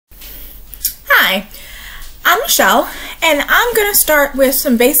Hi, I'm Michelle, and I'm going to start with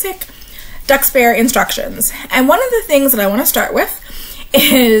some basic Duxbury instructions. And one of the things that I want to start with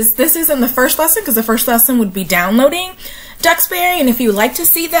is, this isn't the first lesson, because the first lesson would be downloading Duxbury, and if you would like to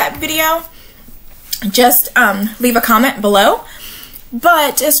see that video, just leave a comment below.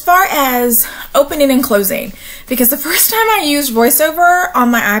 But as far as opening and closing, because the first time I used VoiceOver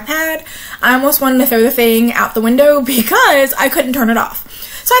on my iPad, I almost wanted to throw the thing out the window because I couldn't turn it off.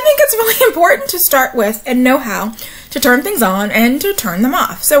 So I think it's really important to start with and know how to turn things on and to turn them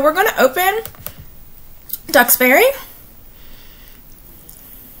off. So we're going to open Duxbury.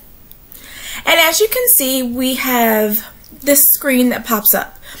 And as you can see, we have this screen that pops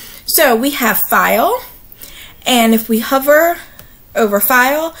up. So we have File, and if we hover over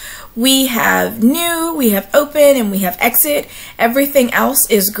File, we have New, we have Open, and we have Exit. Everything else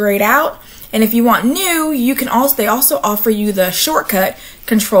is grayed out. And if you want New, you can also, they also offer you the shortcut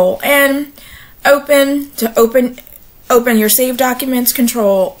Control N, Open to open your saved documents,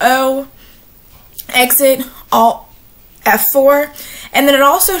 Control O, Exit, Alt F4, and then it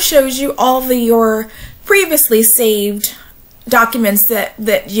also shows you all of your previously saved documents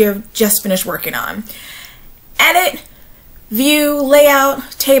that you've just finished working on. Edit, View,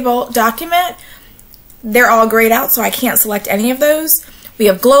 Layout, Table, Document, they're all grayed out, so I can't select any of those. We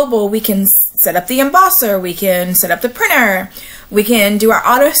have Global, we can set up the embosser, we can set up the printer, we can do our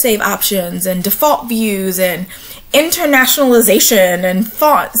autosave options and default views and internationalization and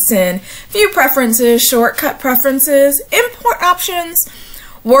fonts and view preferences, shortcut preferences, import options,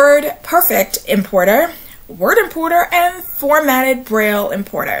 Word Perfect Importer, Word Importer, and Formatted Braille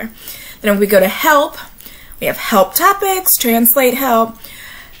Importer. Then we go to Help. We have Help Topics, Translate Help,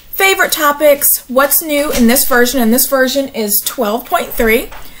 Favorite Topics, What's New in this version, and this version is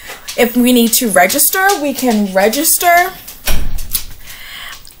 12.3. If we need to register, we can register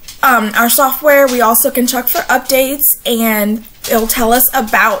our software. We also can check for updates, and it'll tell us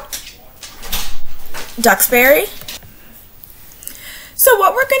about Duxbury. So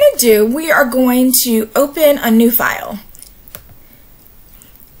what we're going to do, we are going to open a new file.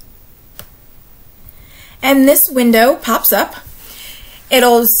 And this window pops up.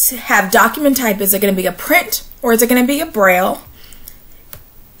 It'll have document type. Is it going to be a print or is it going to be a Braille?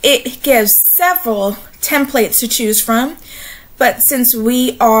 It gives several templates to choose from, but since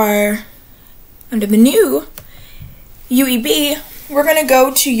we are under the new UEB, we're going to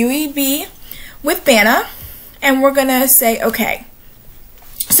go to UEB with BANA, and we're going to say OK.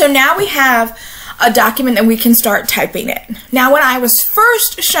 So now we have a document that we can start typing in. Now, when I was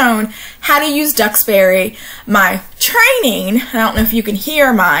first shown how to use Duxbury, my training, I don't know if you can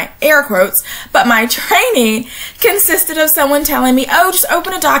hear my air quotes, but my training consisted of someone telling me, oh, just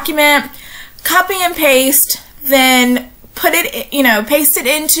open a document, copy and paste, then put it, paste it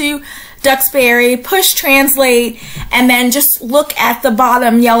into Duxbury, push translate, and then just look at the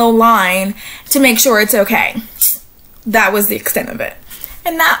bottom yellow line to make sure it's okay. That was the extent of it.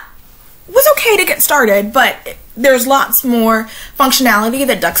 And that was okay to get started, but there's lots more functionality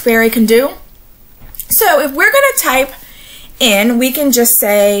that Duxbury can do. So if we're going to type in, we can just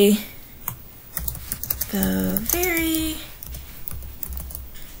say the very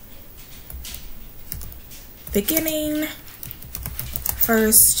beginning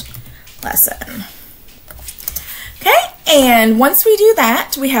first lesson. Okay, and once we do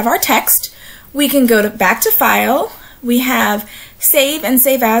that, we have our text. We can go back to File. We have Save and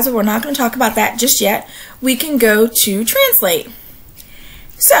Save As. We're not going to talk about that just yet. We can go to Translate.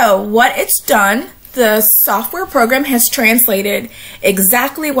 So what it's done, the software program has translated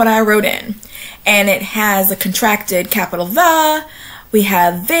exactly what I wrote in. And it has a contracted capital the, we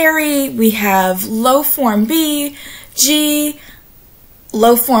have very, we have low form B, G,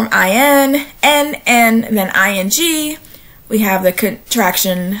 low form IN, N, and then ING. We have the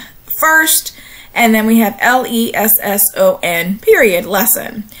contraction first, and then we have LESSON period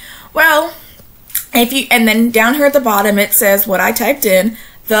lesson. Well, and then down here at the bottom it says what I typed in,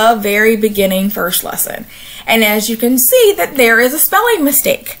 the very beginning first lesson. And as you can see that there is a spelling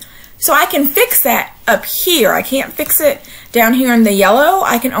mistake. So I can fix that up here. I can't fix it down here in the yellow.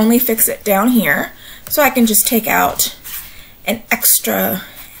 I can only fix it down here. So I can just take out an extra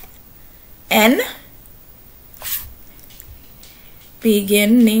N,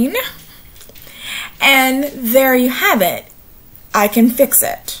 beginning, and there you have it. I can fix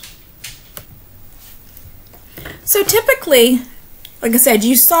it. So typically, like I said,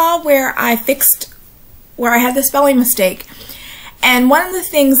 you saw where I had the spelling mistake. And one of the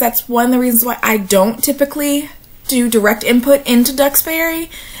things, that's one of the reasons why I don't typically do direct input into Duxbury,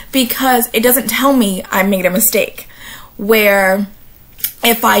 because it doesn't tell me I made a mistake. Where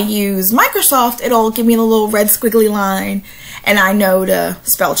If I use Microsoft, it'll give me the little red squiggly line, and I know to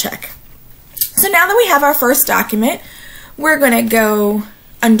spell check. So now that we have our first document, we're going to go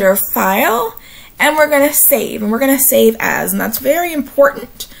under File, and we're going to save, and we're going to save as, and that's very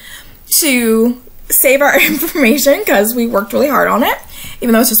important to save our information because we worked really hard on it,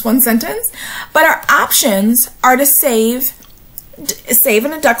 even though it's just one sentence. But our options are to save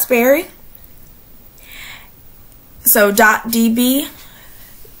in a Duxbury, so .db,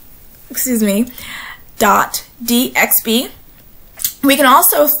 .dxb. We can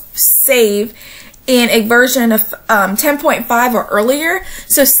also save in a version of 10.5 or earlier.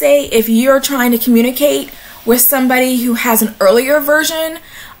 So say if you're trying to communicate with somebody who has an earlier version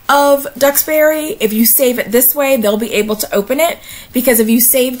of Duxbury, if you save it this way, they'll be able to open it, because if you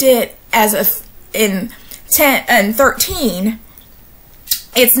saved it as in 10 and 13,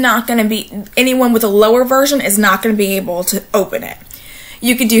 it's not going to be, anyone with a lower version is not going to be able to open it.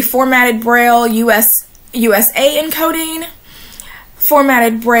 You could do formatted Braille USA encoding,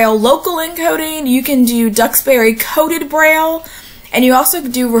 formatted Braille local encoding. You can do Duxbury coded Braille, and you also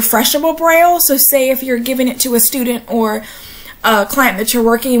do refreshable Braille. So say if you're giving it to a student or a client that you're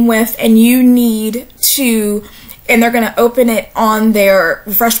working with and you need to, and they're going to open it on their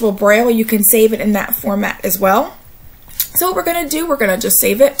refreshable Braille, you can save it in that format as well. So what we're going to do, we're going to just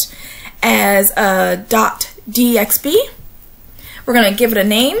save it as a .dxb. We're going to give it a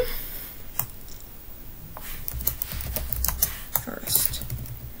name. First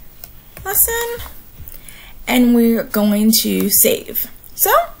lesson. And we're going to save.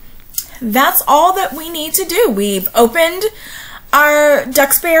 So that's all that we need to do. We've opened our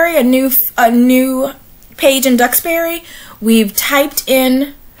Duxbury, a new page in Duxbury. We've typed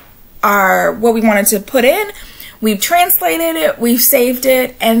in what we wanted to put in. We've translated it, we've saved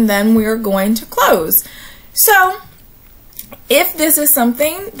it, and then we're going to close. So if this is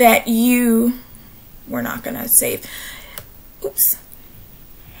something that we're not going to save. Oops.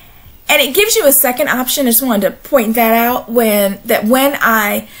 And it gives you a second option. I just wanted to point that out, when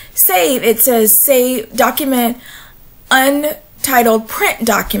I save, it says save document untitled print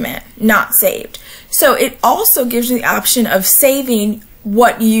document, not saved. So it also gives you the option of saving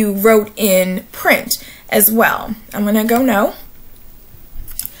what you wrote in print as well. I'm going to go no.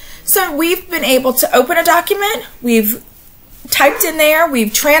 So we've been able to open a document, we've typed in there,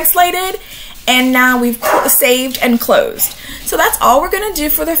 we've translated, and now we've saved and closed. So that's all we're going to do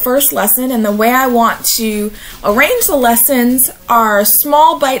for the first lesson, and the way I want to arrange the lessons are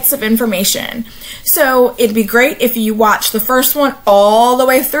small bites of information. So it'd be great if you watch the first one all the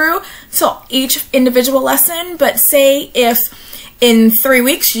way through, so each individual lesson, but say if in 3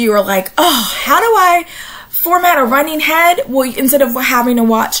 weeks you were like, oh, how do I format a running head? Well, instead of having to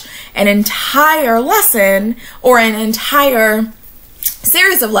watch an entire lesson or an entire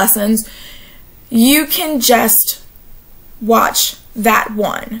series of lessons, you can just watch that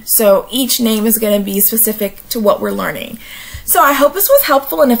one. So each name is going to be specific to what we're learning. So I hope this was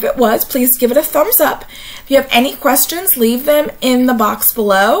helpful, and if it was, please give it a thumbs up. If you have any questions, leave them in the box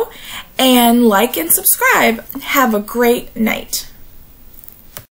below, and like and subscribe. Have a great night.